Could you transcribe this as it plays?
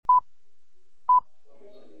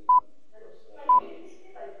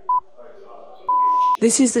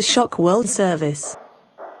This is the Shock World service.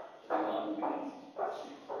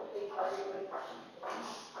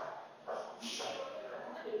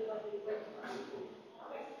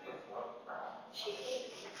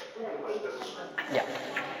 Yeah.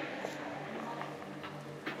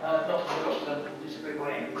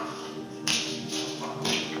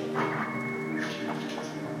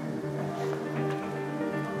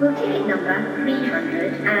 For ticket number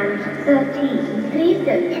 313, please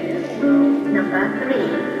go to room number 3.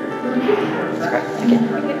 For ticket number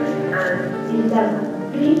 311,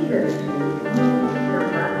 please go to room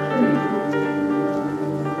number 312,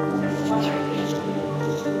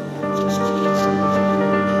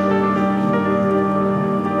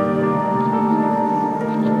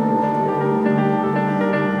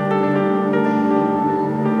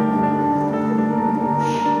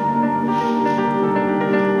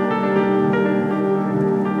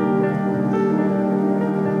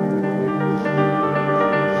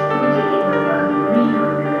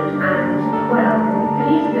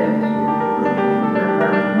 please go to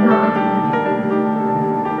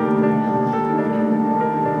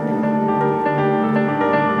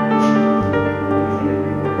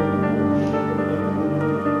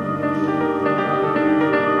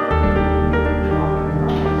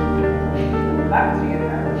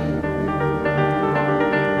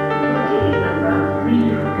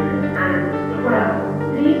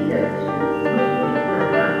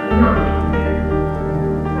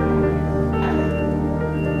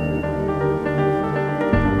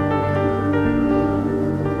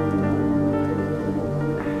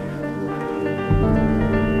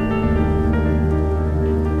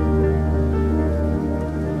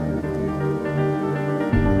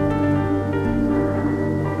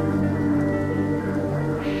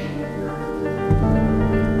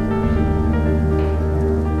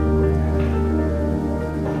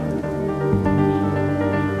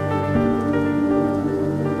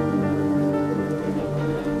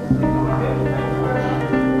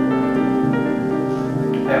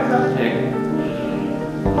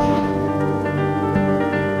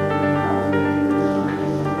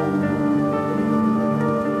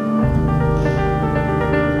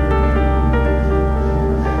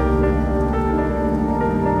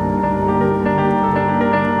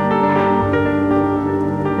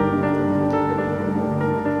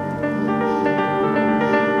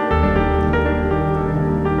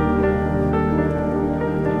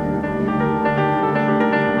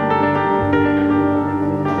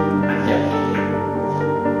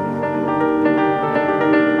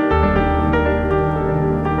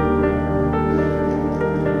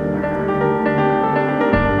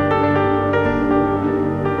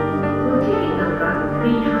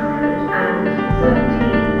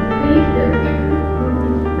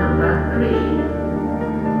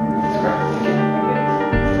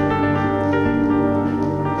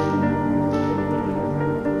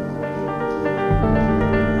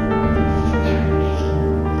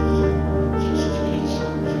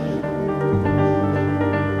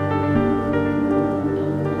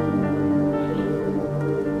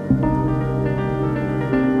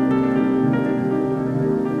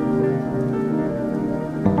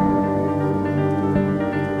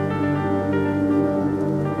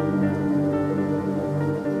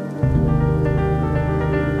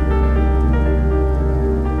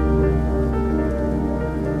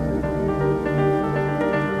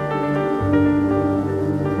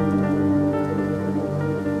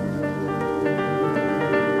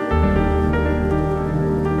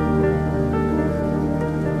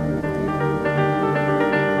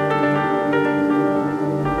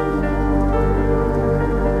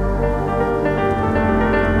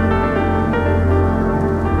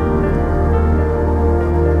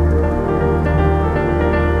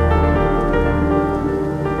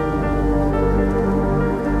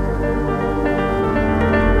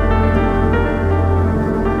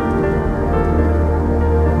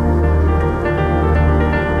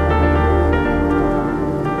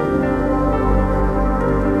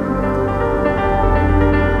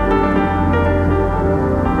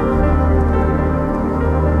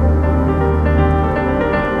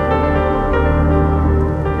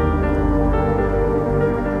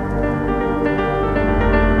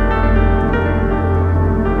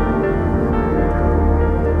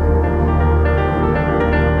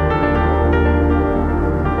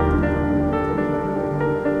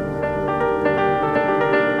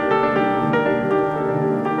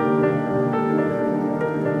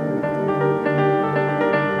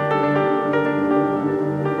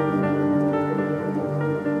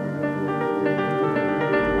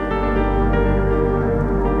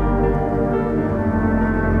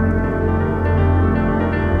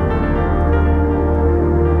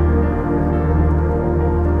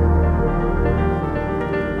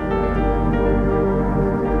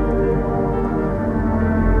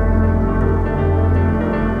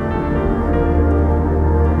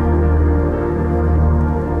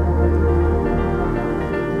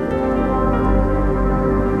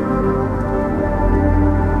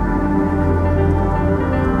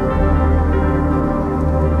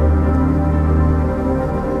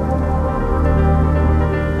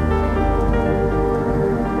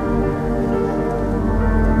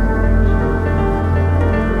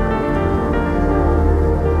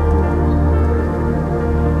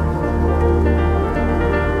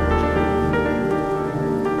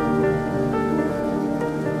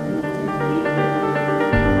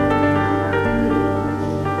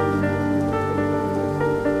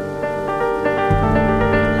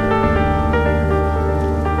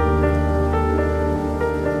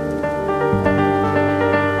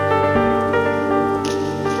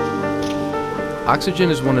Oxygen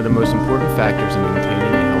is one of the most important factors in maintaining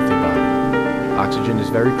a healthy body. Oxygen is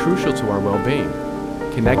very crucial to our well-being.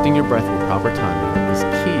 Connecting your breath with proper timing is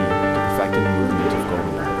key to perfecting the movement of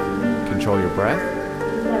golden breath. Control your breath,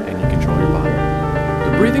 and you control your body.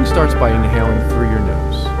 The breathing starts by inhaling through your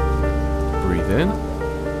nose. Breathe in,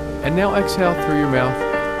 and now exhale through your mouth.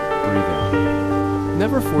 Breathe out.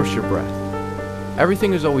 Never force your breath.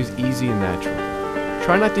 Everything is always easy and natural.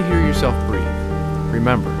 Try not to hear yourself breathe.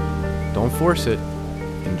 Remember, don't force it,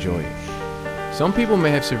 enjoy it. Some people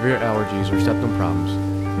may have severe allergies or septum problems,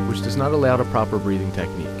 which does not allow the proper breathing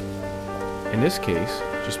technique. In this case,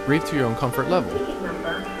 just breathe to your own comfort level,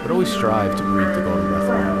 but always strive to breathe the golden breath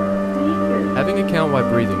well. Having a count while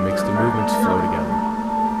breathing makes the movements flow together.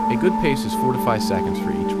 A good pace is 4 to 5 seconds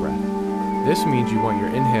for each breath. This means you want your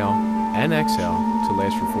inhale and exhale to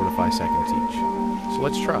last for 4 to 5 seconds each. So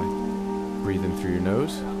let's try. Breathe in through your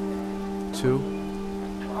nose, 2,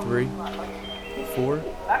 3, 4,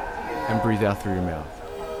 and breathe out through your mouth,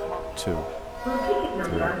 2, 3,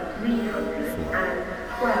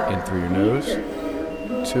 4. In through your nose,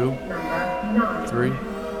 2, 3,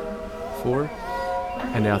 4,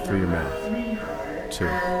 and out through your mouth, 2,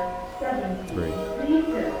 3,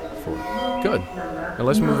 4. Good. Now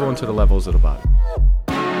let's move on to the levels of the body.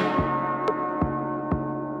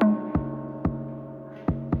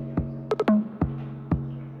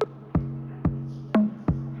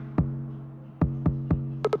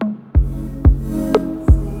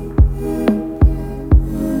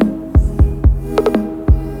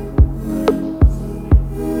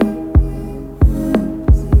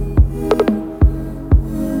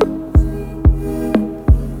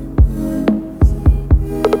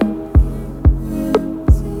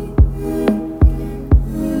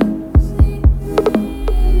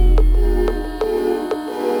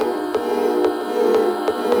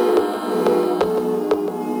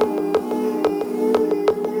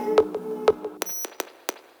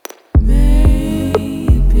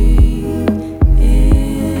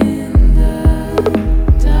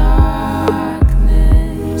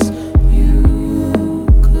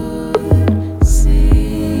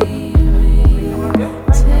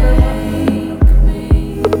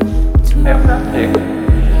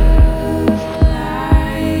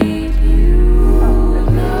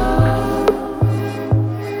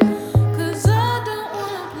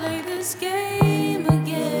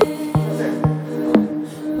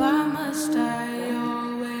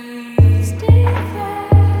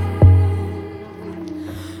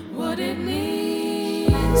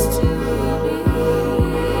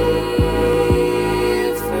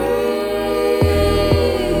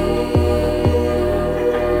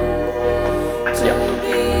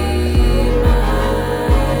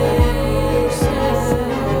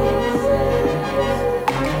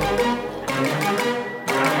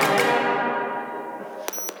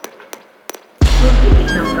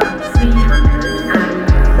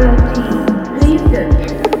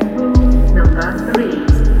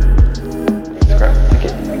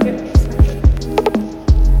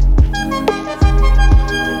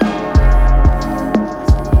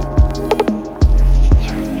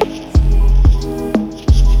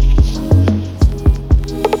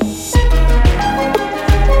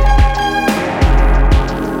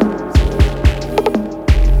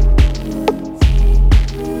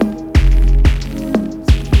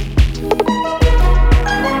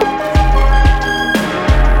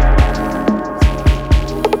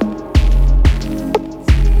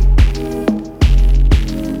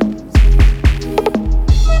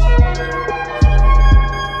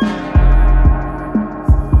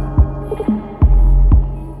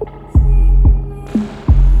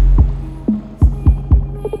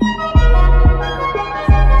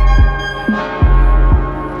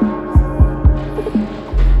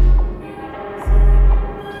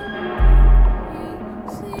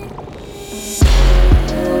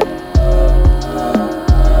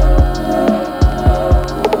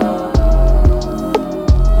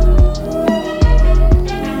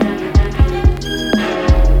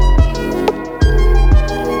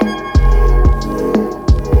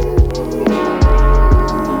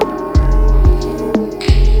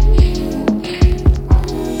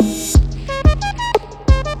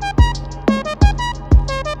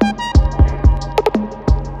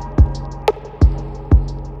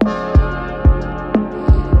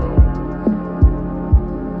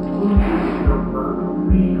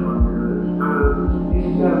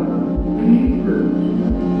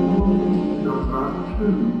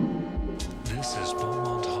 This is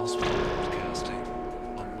Beaumont Hospital Broadcasting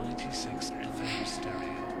on 96 FM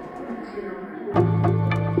stereo.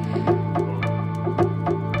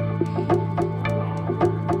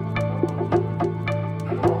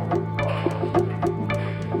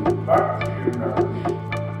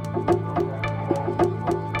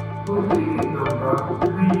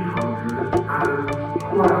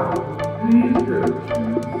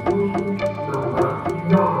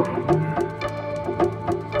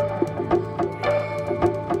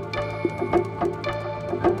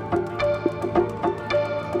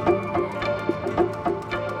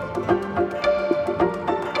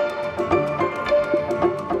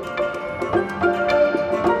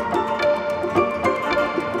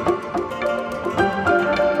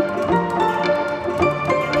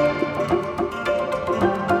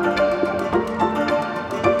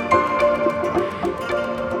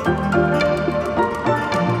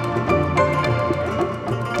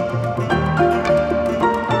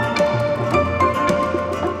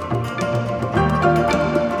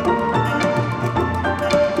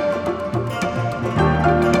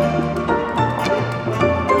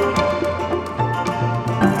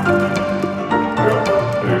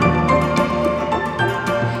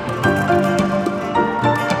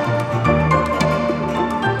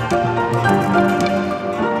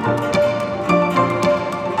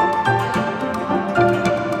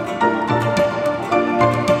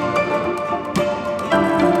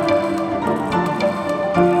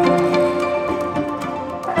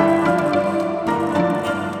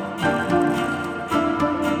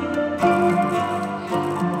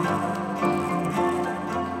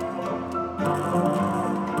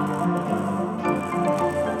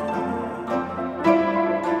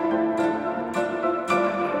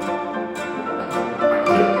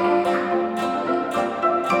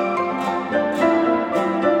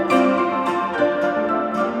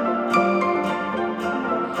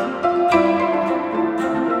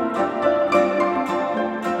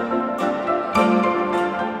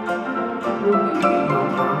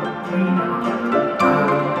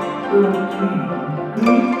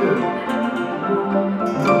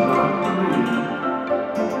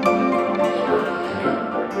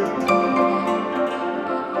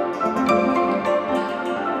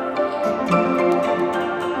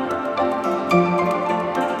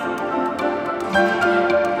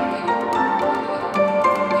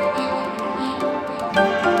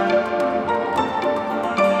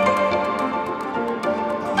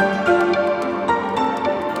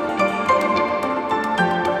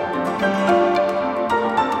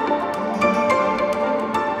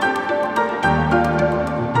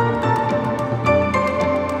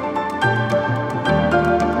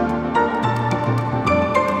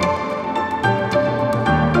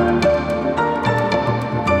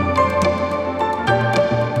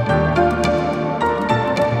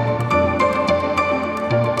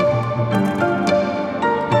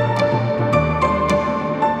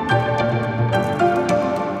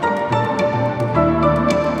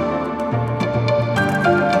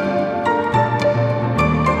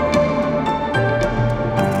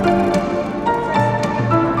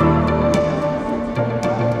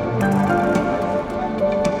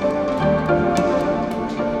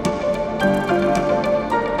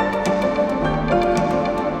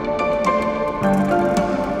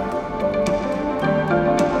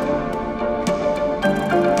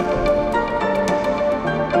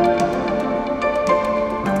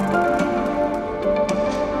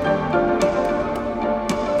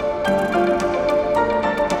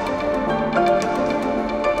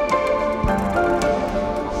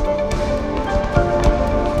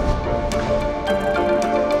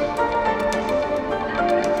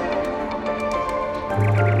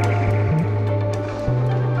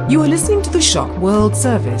 You are listening to the Shock World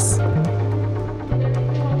Service.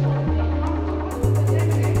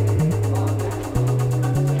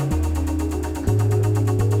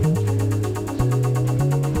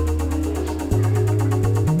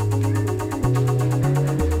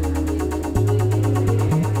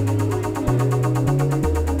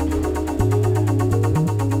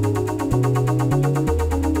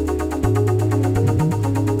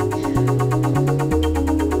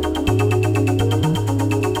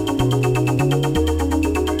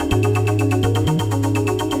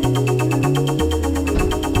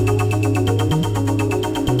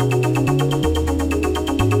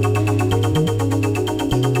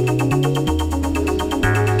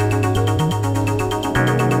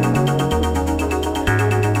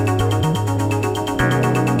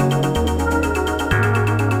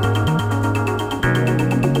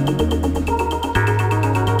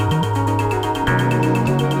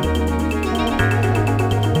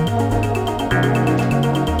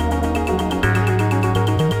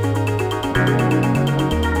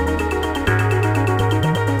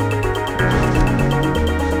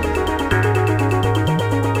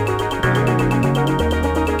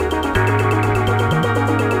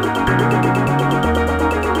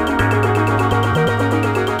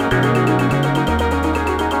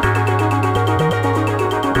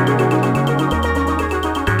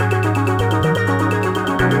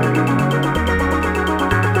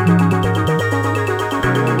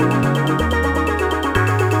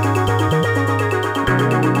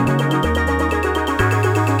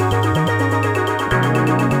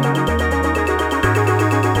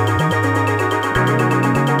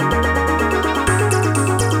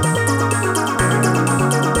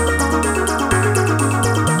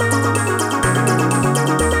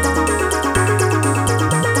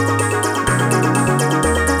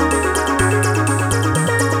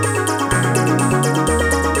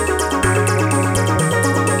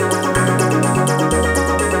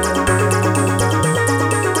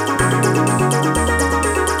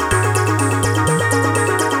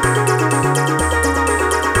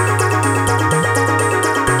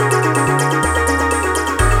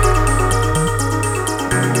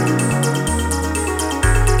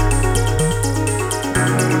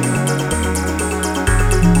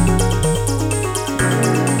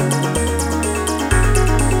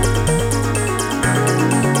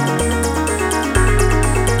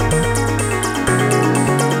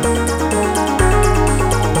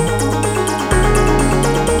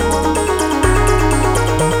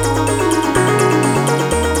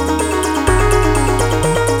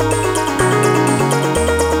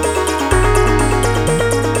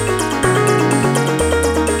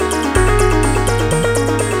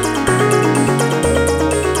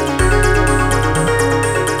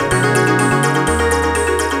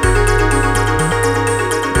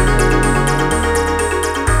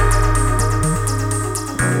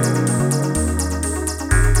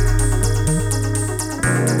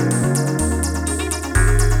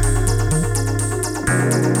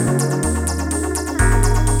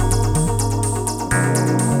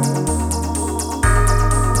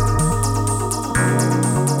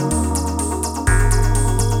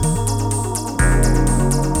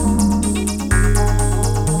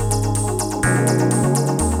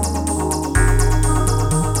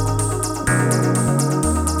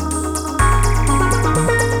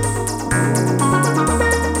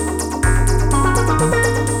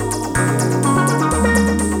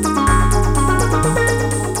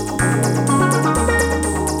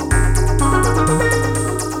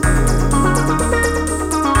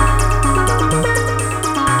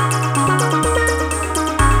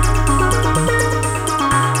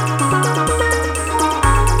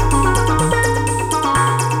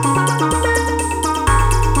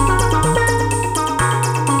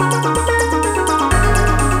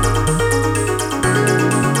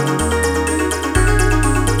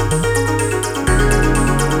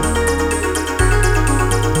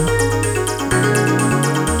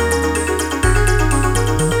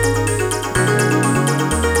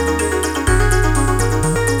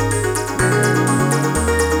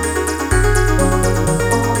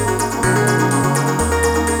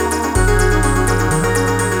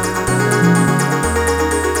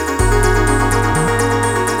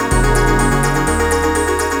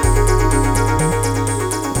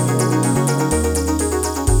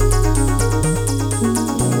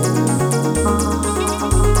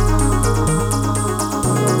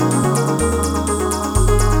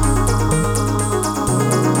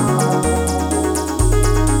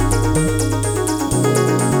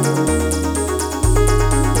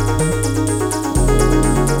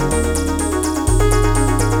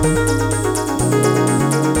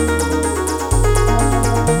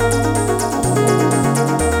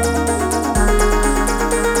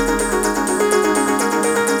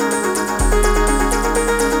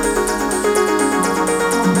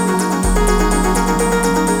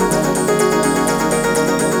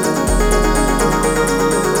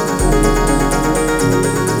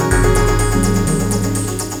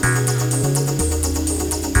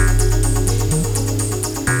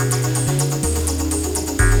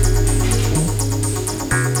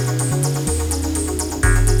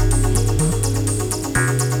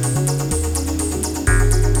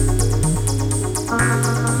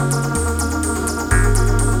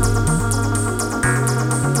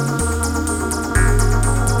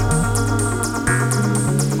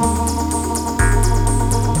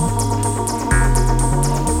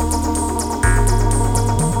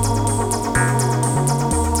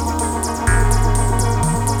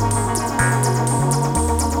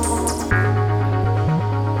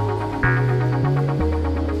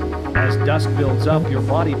 builds up, your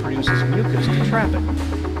body produces mucus to trap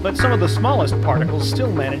it. But some of the smallest particles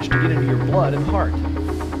still manage to get into your blood and heart.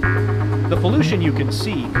 The pollution you can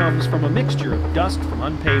see comes from a mixture of dust from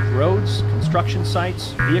unpaved roads, construction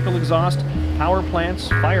sites, vehicle exhaust, power plants,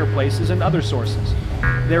 fireplaces, and other sources.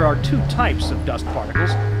 There are two types of dust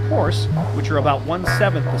particles: coarse, which are about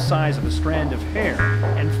 1/7 the size of a strand of hair,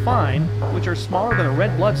 and fine, which are smaller than a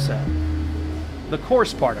red blood cell. The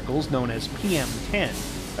coarse particles, known as PM10,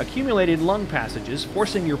 accumulate in lung passages,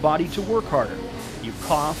 forcing your body to work harder. You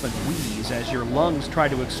cough and wheeze as your lungs try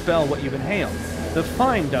to expel what you've inhaled. The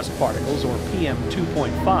fine dust particles, or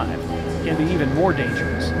PM2.5, can be even more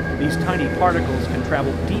dangerous. These tiny particles can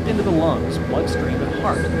travel deep into the lungs, bloodstream, and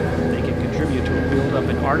heart. They can contribute to a buildup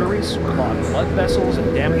in arteries, clogged blood vessels,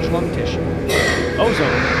 and damaged lung tissue.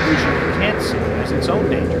 Ozone, which you can't see, has its own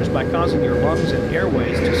dangers by causing your lungs and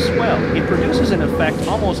airways to swell. It produces an effect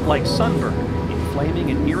almost like sunburn,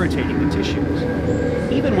 inflaming and irritating the tissues.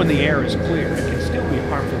 Even when the air is clear, it can still be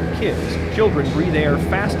harmful to kids. Children breathe air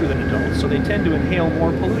faster than adults, so they tend to inhale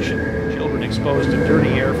more pollution. Children exposed to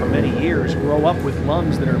dirty air for many years grow up with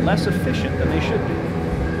lungs that are less efficient than they should be.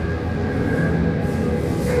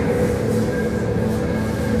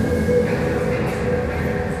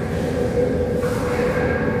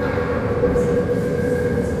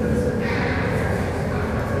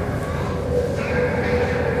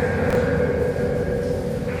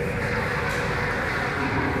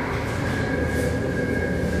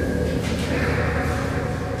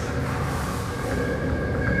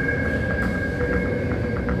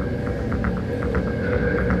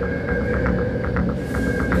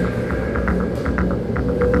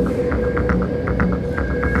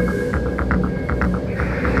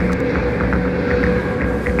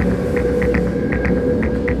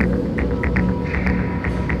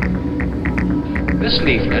 This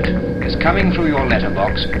leaflet is coming through your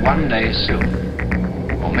letterbox one day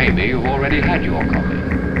soon. Or maybe you've already had your copy.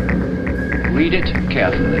 Read it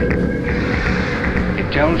carefully.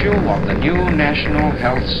 It tells you what the new National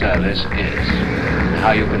Health Service is and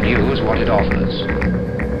how you can use what it offers.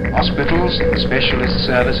 Hospitals and specialist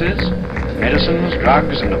services, medicines,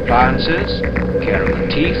 drugs and appliances, care of the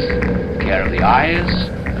teeth, care of the eyes,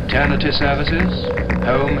 maternity services,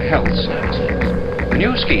 home health services. The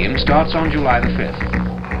new scheme starts on July the 5th.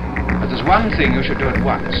 But there's one thing you should do at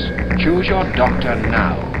once. Choose your doctor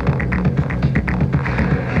now.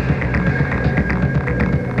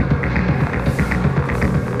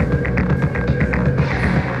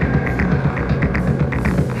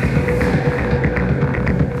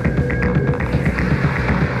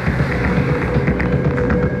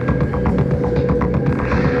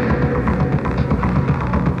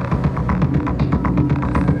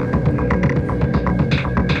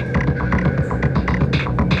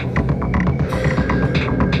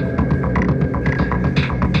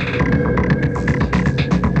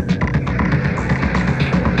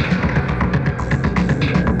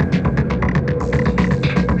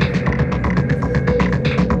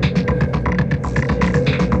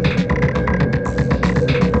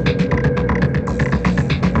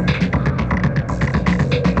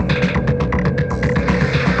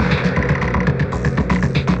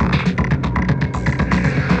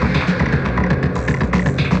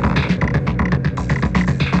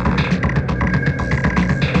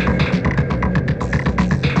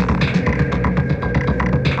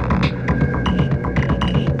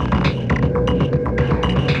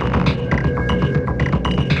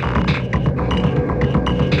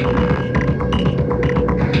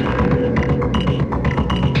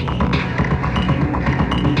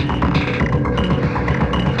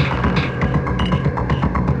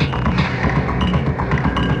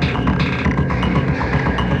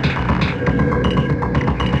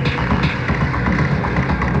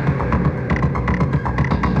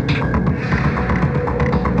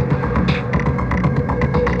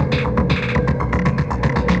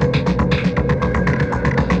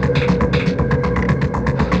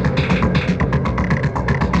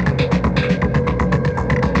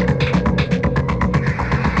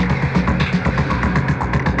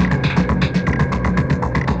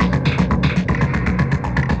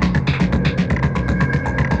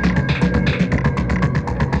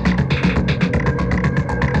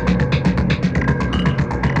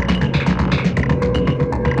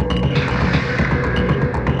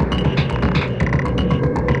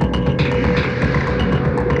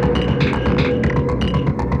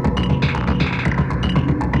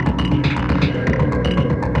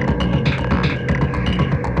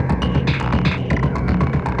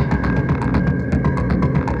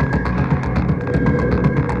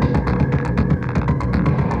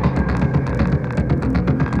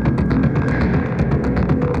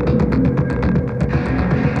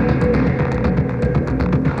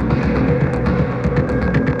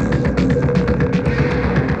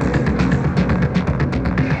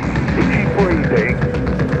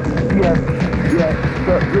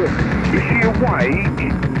 Is she awake?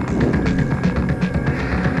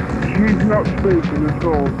 She's not speaking at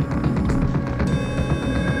all.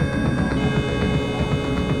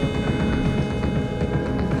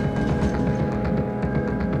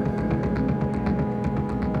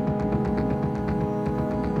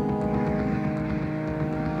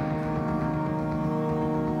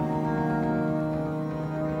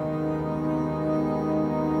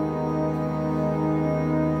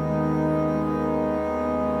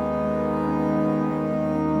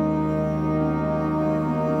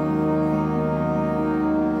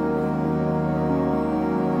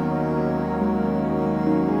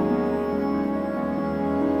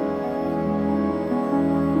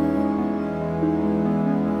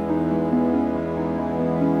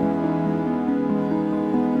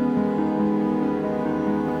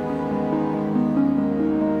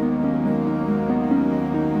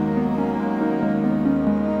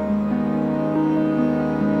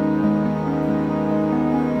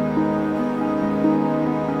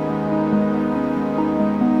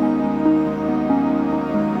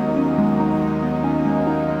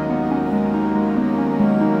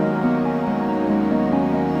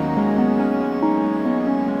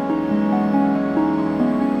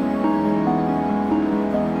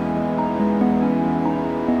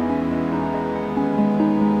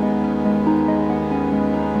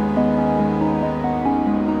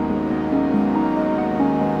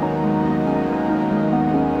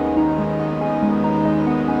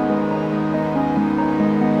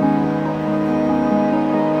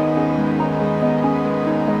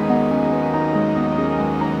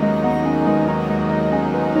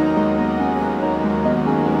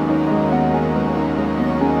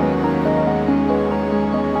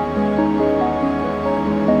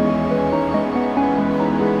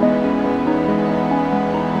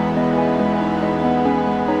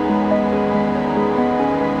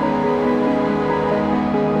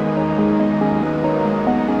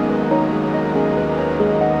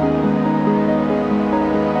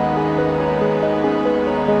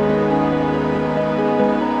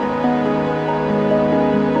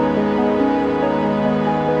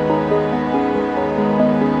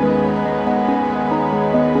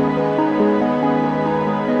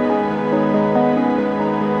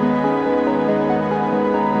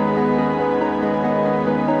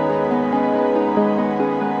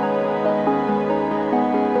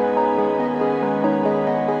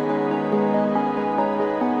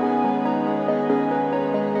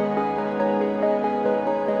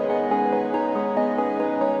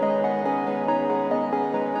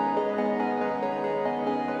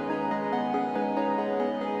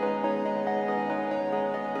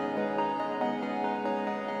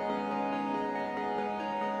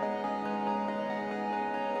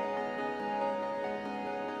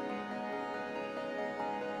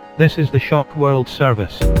 This is the Shock World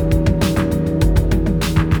Service.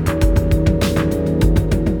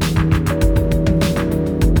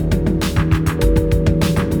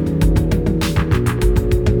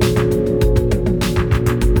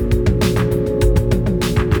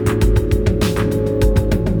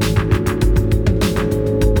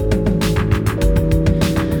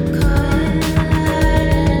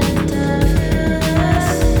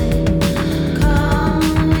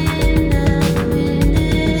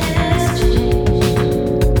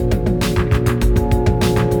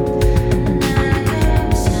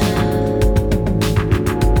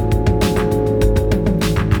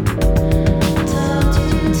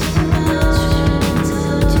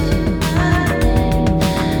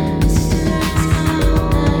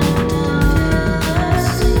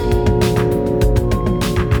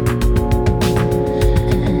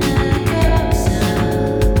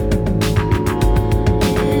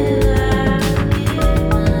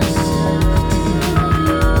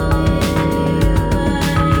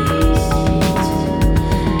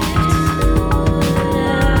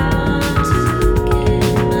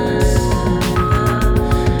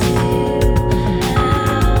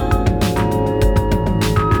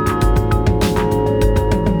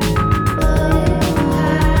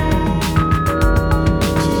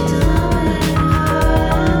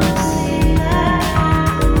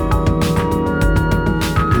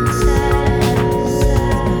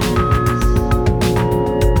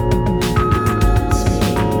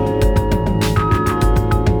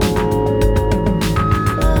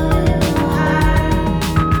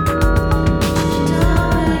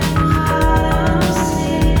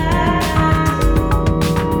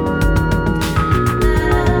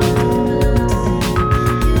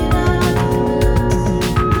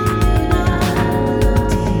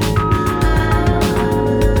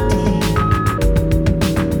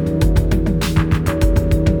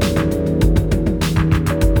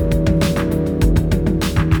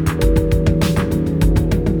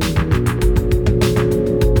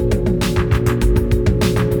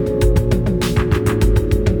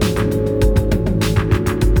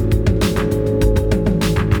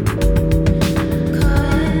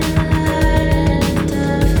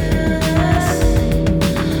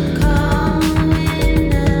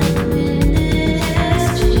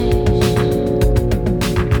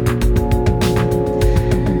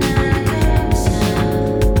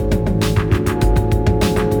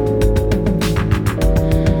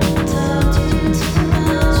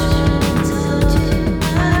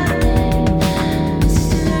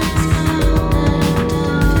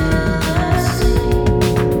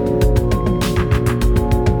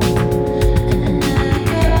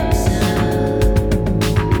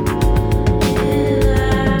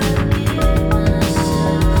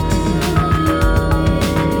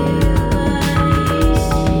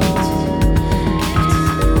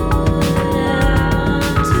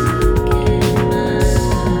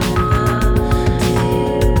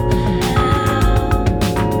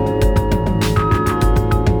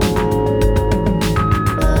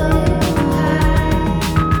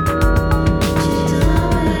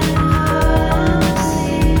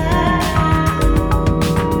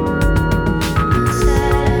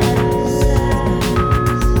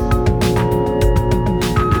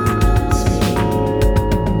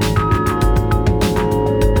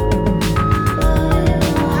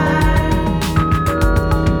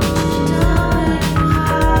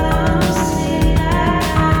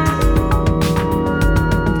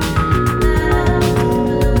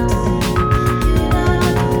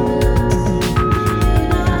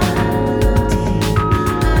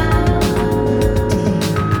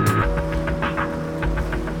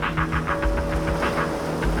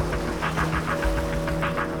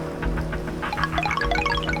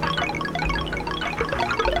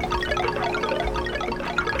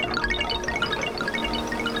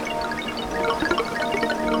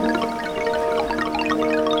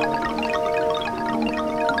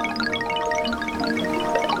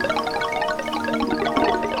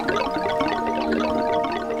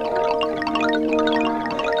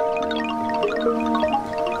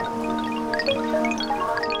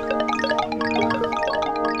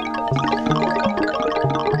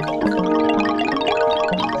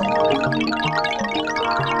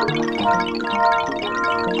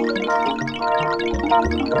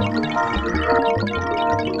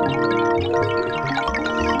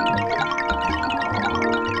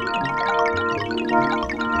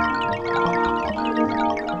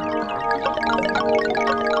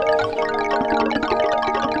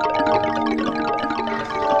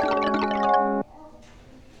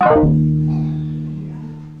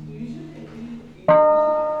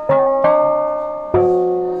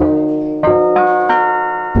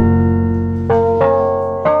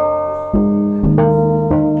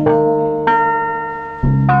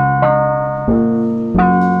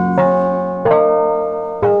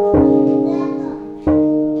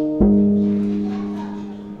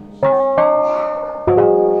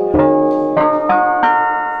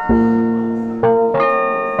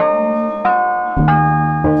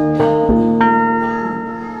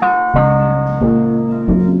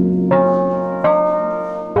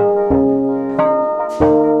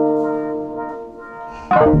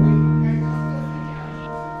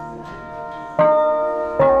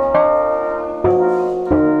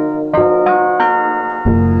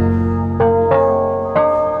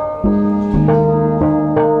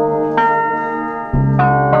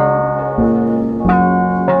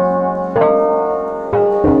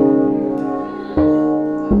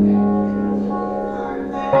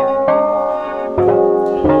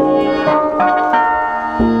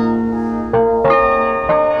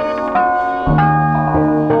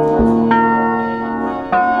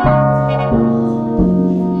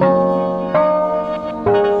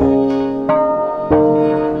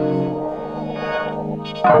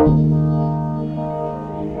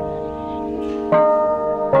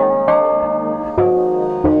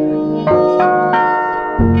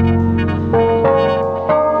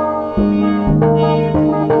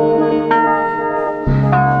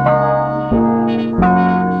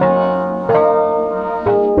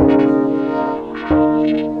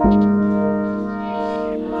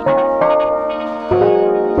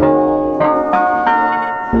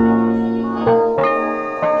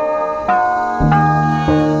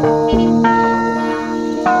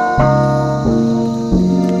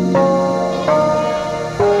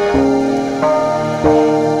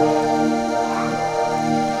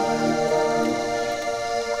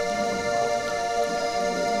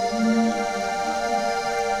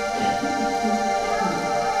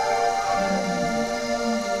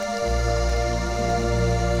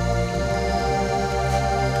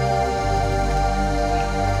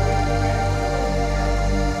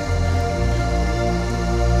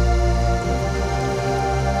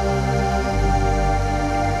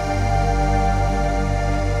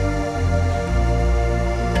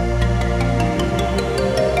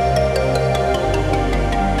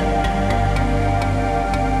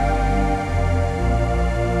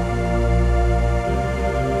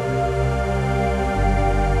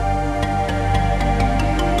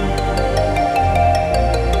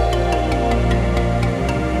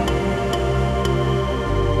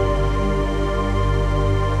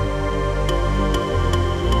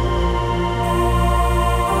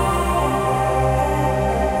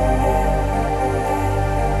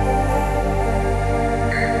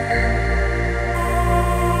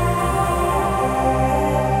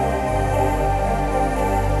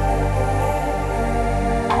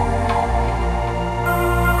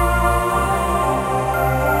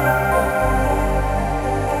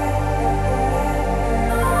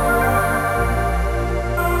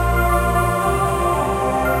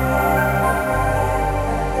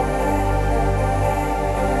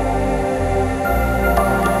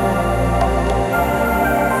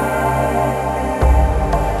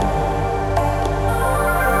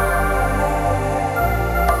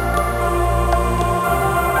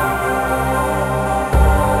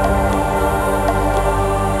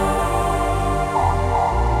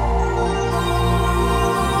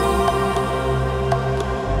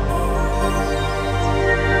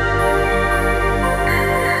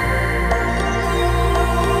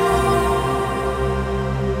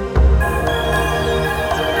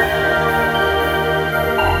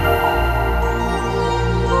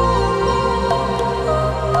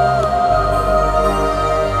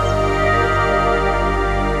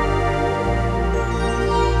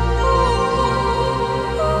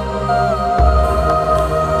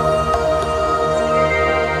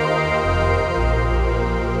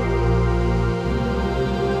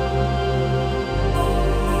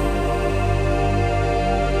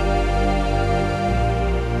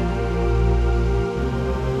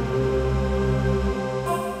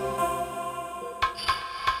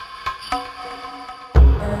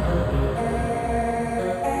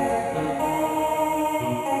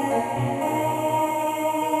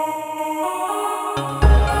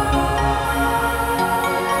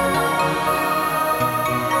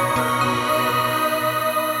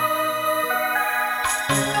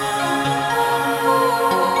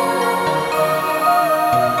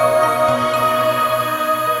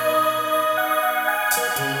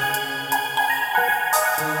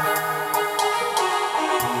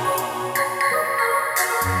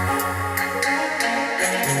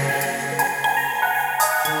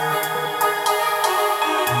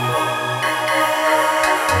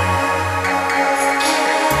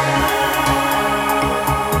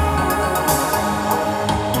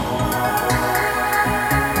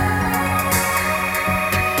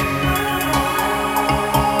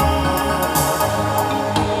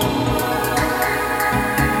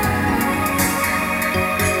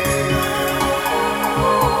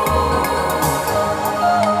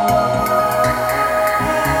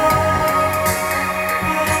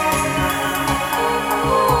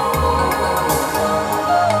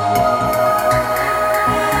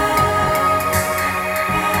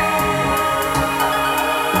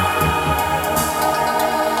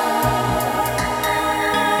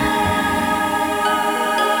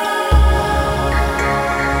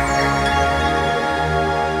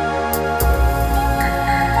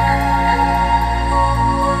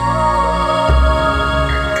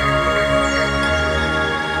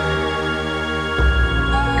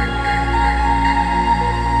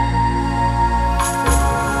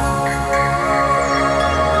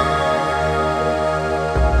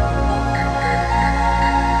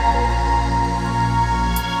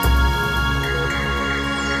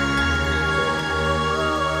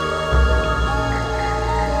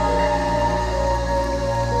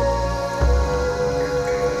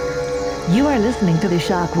 You are listening to the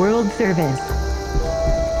Shock World Service.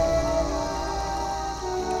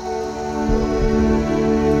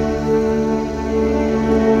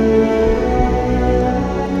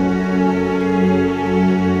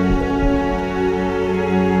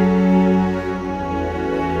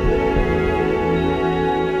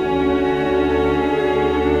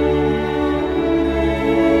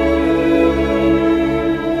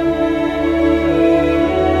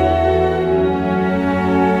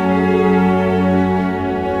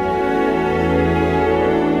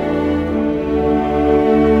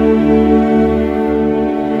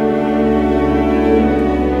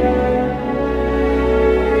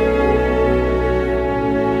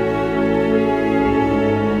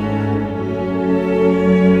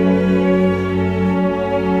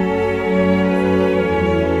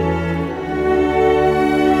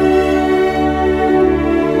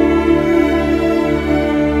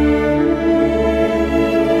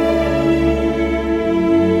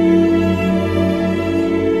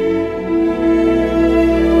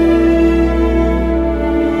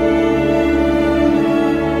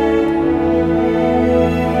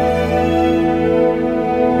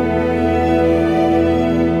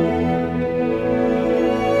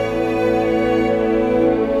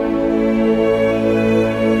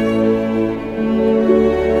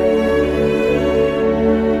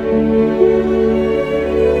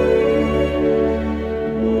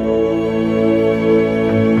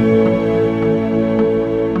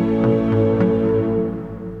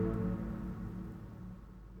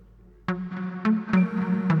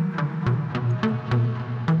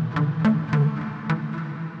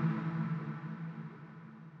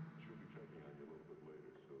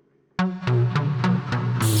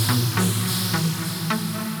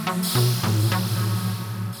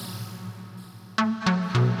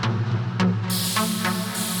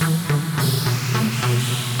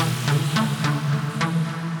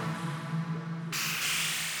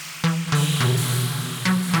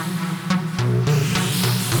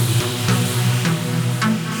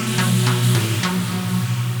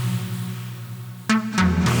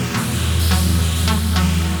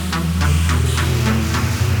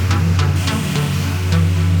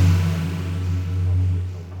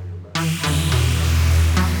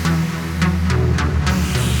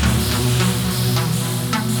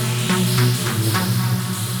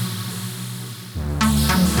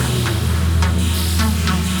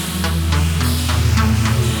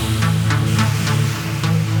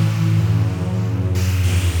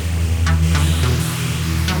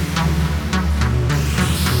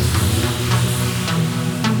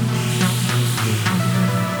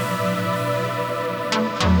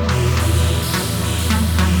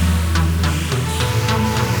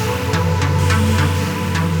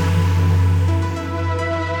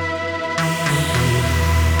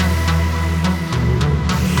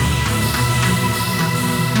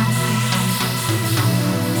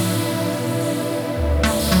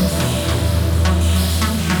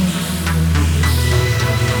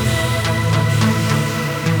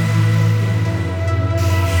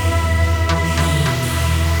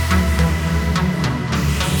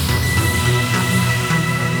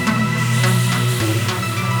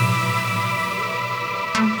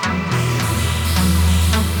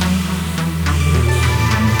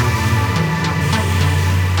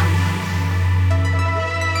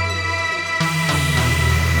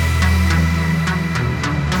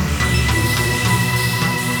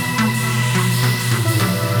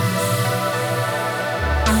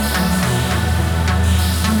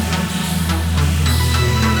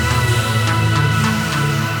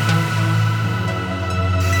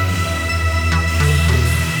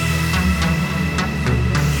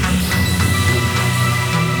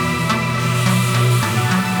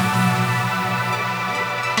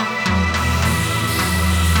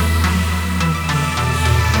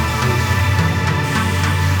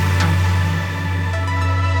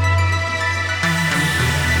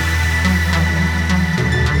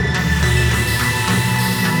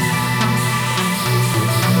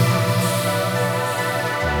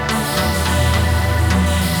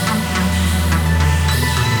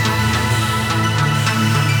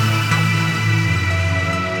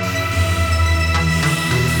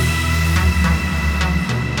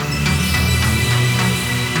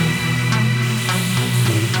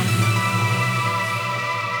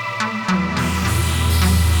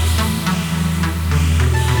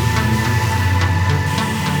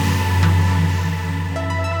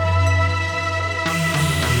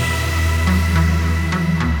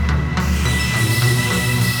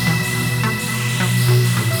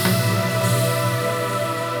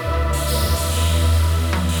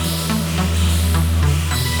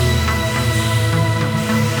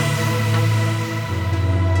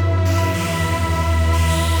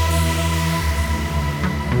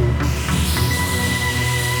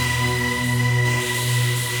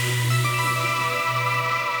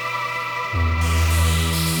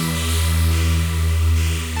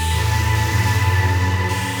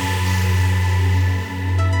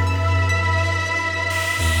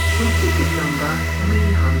 ticket number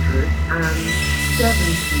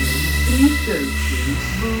 317, please go to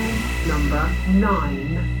room number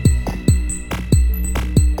 9.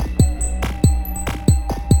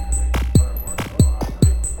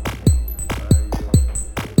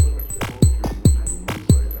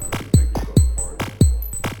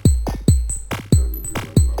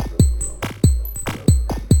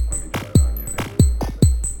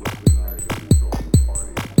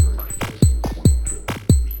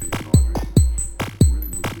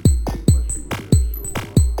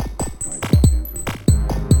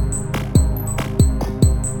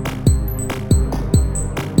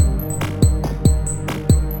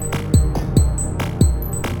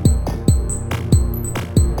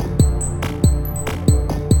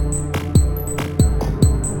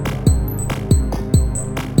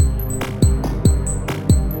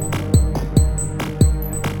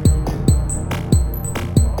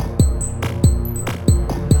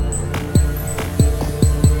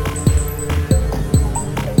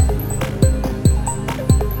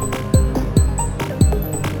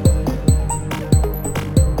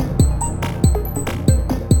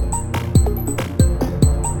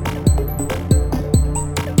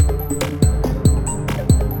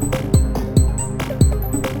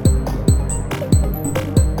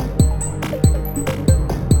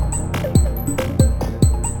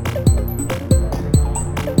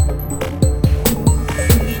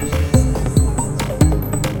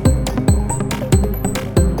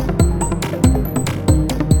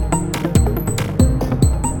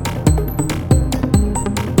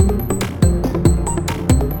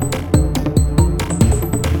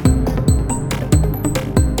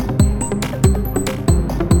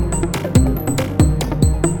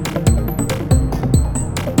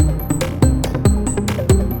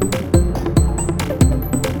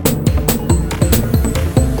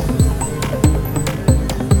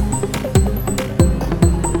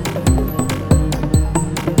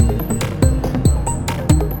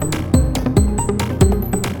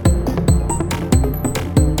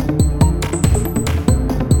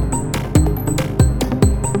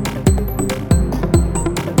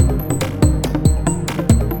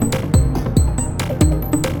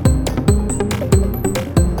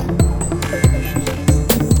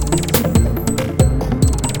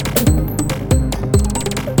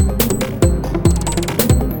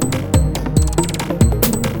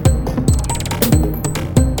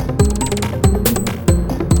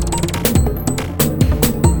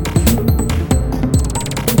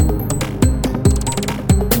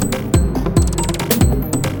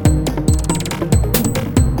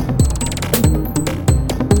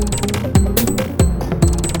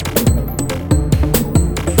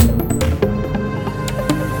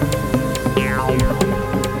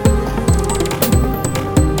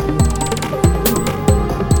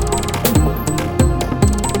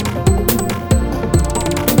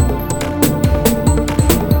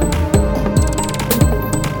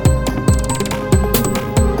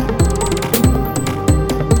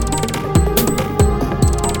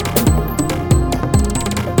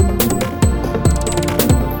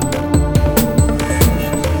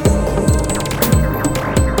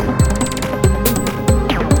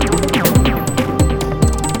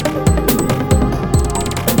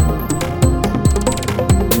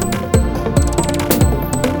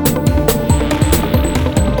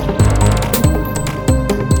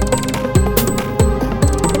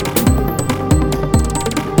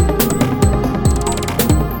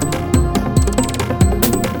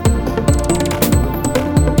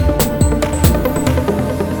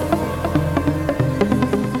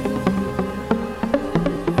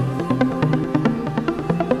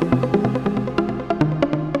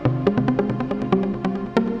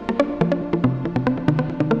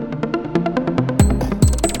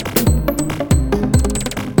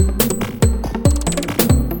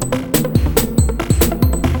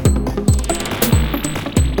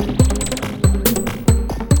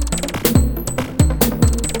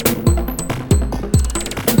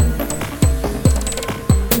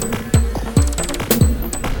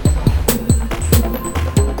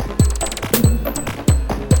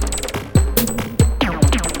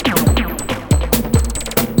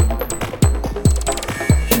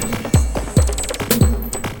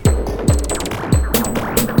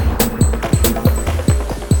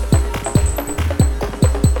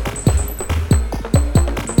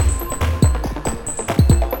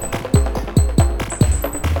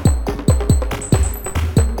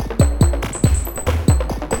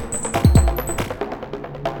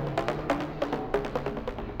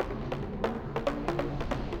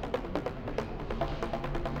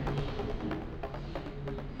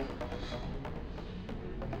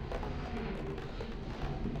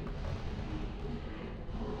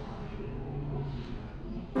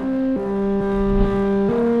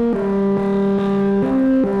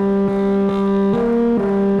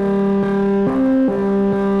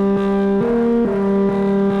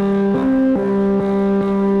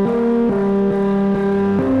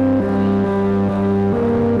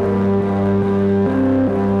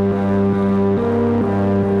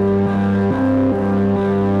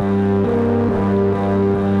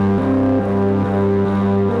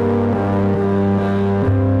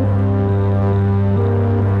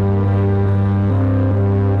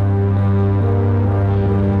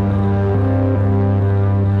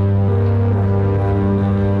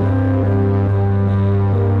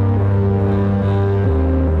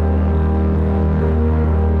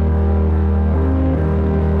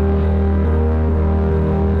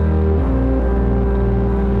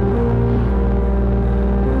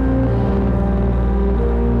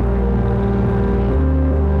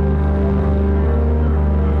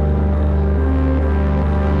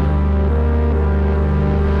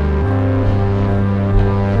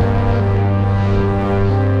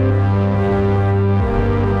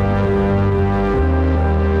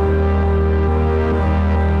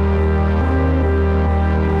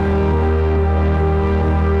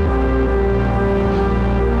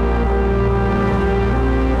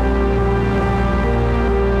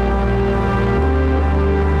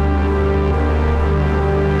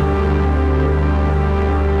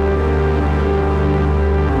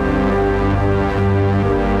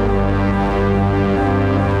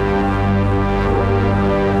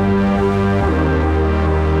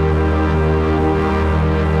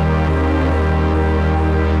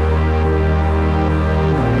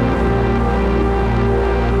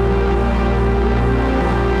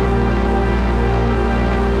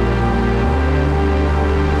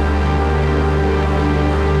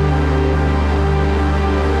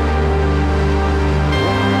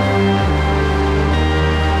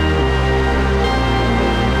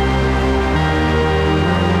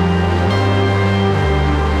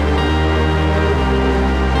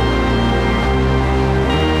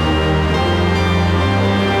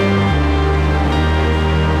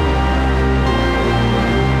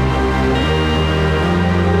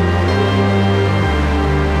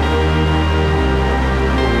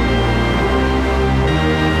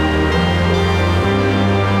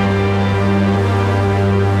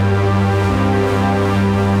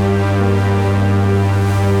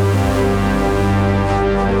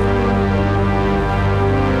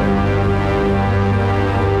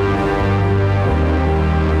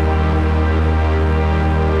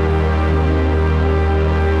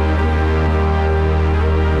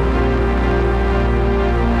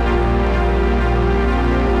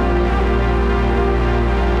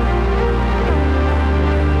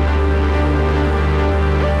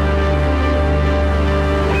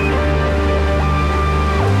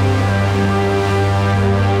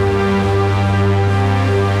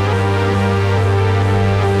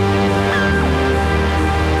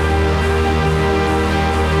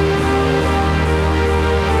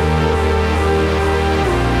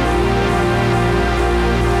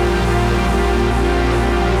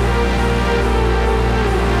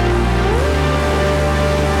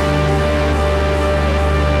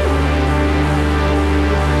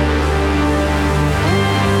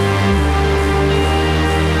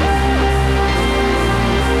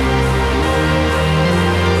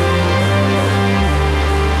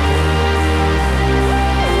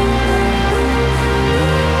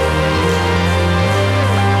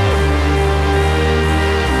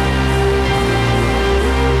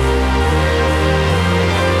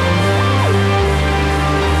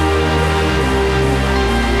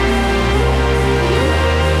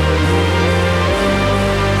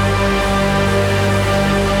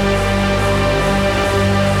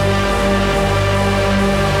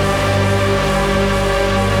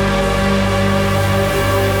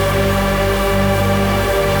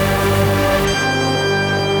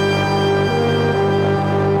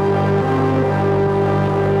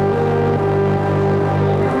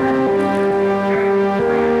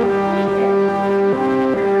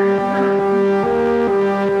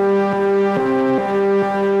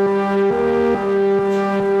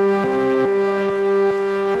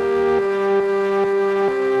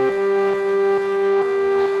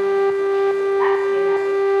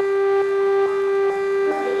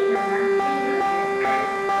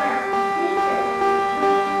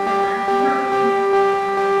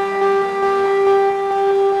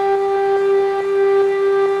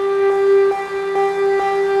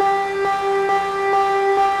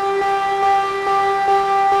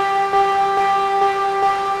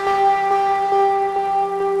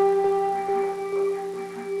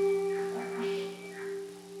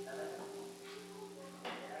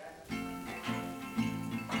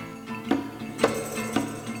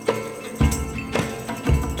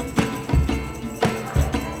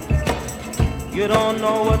 You don't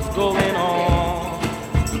know what's going on.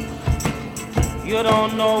 You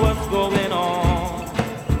don't know what's going on.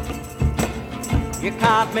 You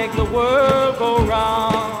can't make the world go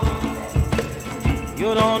round.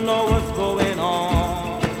 You don't know what's going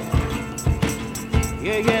on.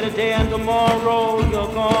 You're here today and tomorrow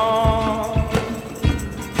you're gone.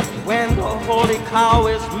 When the holy cow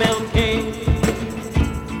is milking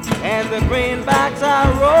and the greenbacks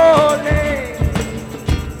are rolling,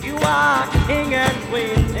 you are king and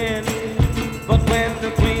queen. But when